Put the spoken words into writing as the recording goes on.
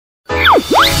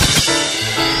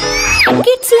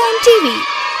kidsLearnTV.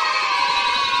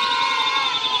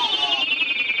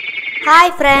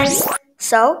 Hi friends,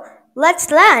 so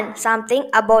let's learn something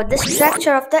about the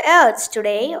structure of the earth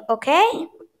today, okay?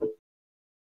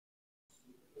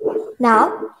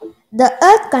 Now, the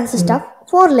earth consists of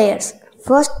 4 layers.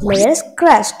 First layer is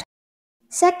crust,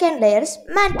 second layer is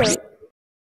mantle,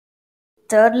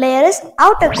 third layer is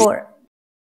outer core,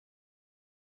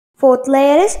 fourth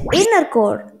layer is inner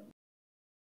core.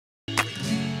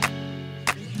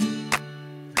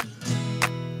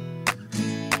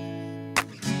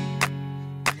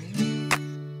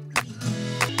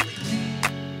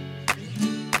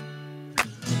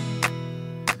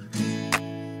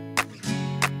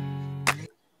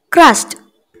 Crust.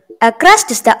 A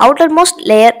crust is the outermost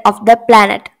layer of the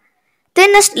planet,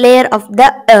 thinnest layer of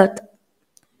the earth,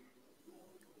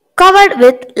 covered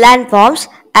with landforms,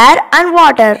 air and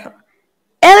water.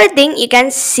 Everything you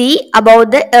can see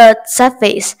above the earth's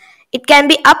surface. It can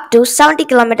be up to 70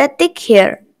 km thick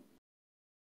here.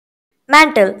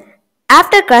 Mantle.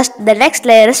 After crust, the next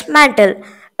layer is mantle.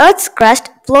 Earth's crust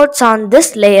floats on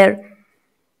this layer.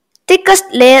 Thickest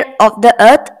layer of the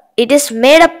earth, it is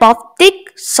made up of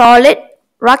thick, solid,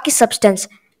 rocky substance.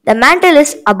 The mantle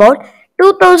is about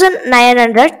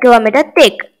 2900 km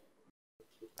thick.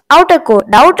 Outer core.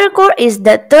 The outer core is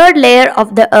the third layer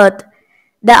of the earth.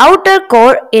 The outer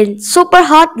core in super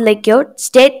hot liquid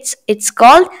states it's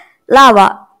called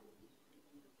lava.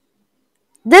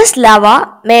 This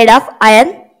lava made of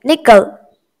iron, nickel.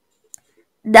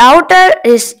 The outer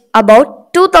is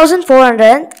about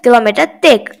 2400 km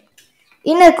thick.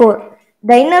 Inner core.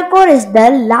 The inner core is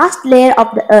the last layer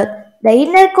of the earth. The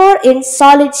inner core in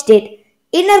solid state.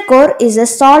 Inner core is a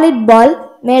solid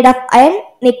ball made of iron,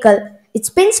 nickel. It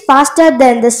spins faster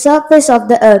than the surface of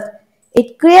the earth.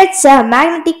 It creates a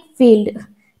magnetic field.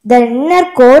 The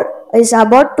inner core is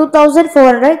about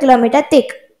 2400 km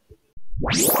thick.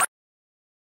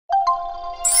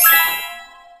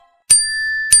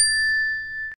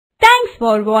 Thanks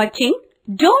for watching.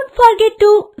 Don't forget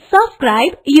to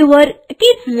subscribe your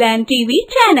kidsLearnTV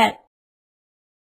channel.